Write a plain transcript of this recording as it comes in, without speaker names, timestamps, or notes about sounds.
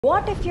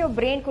What if your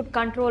brain could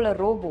control a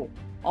robot,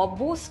 or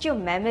boost your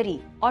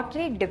memory, or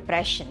treat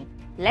depression?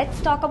 Let's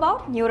talk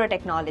about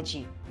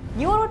neurotechnology.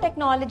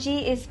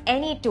 Neurotechnology is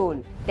any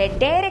tool that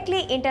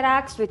directly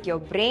interacts with your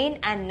brain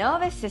and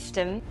nervous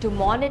system to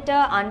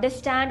monitor,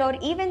 understand, or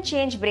even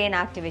change brain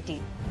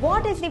activity.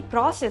 What is the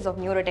process of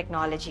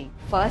neurotechnology?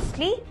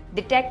 Firstly,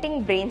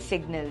 detecting brain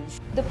signals.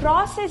 The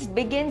process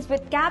begins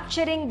with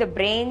capturing the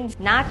brain's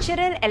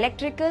natural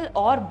electrical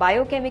or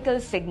biochemical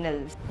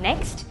signals.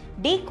 Next,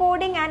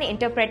 decoding and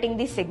interpreting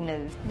the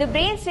signals. The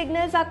brain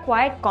signals are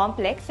quite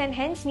complex and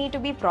hence need to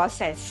be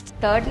processed.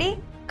 Thirdly,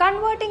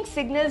 converting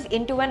signals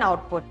into an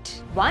output.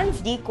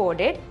 Once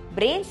decoded,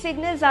 brain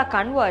signals are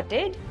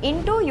converted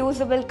into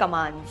usable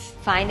commands.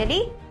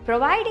 Finally,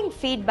 providing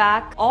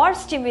feedback or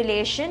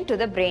stimulation to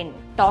the brain.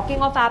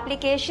 Talking of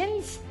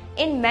applications,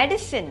 in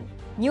medicine,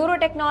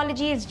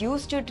 neurotechnology is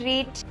used to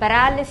treat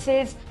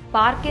paralysis,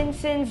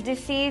 Parkinson's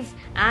disease,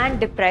 and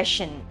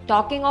depression.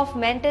 Talking of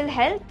mental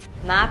health,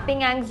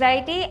 mapping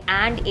anxiety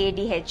and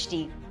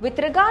ADHD. With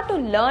regard to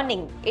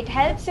learning, it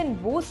helps in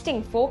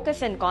boosting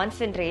focus and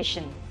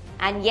concentration.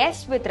 And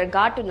yes, with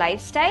regard to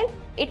lifestyle,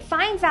 it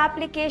finds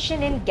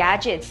application in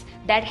gadgets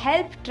that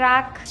help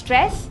track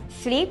stress,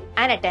 sleep,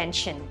 and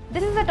attention.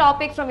 This is a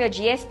topic from your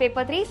GS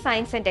Paper 3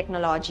 Science and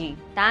Technology.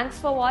 Thanks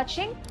for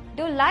watching.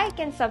 Do like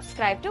and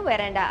subscribe to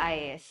Veranda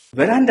IAS.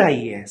 Veranda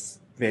IAS,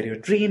 where your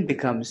dream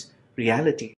becomes reality.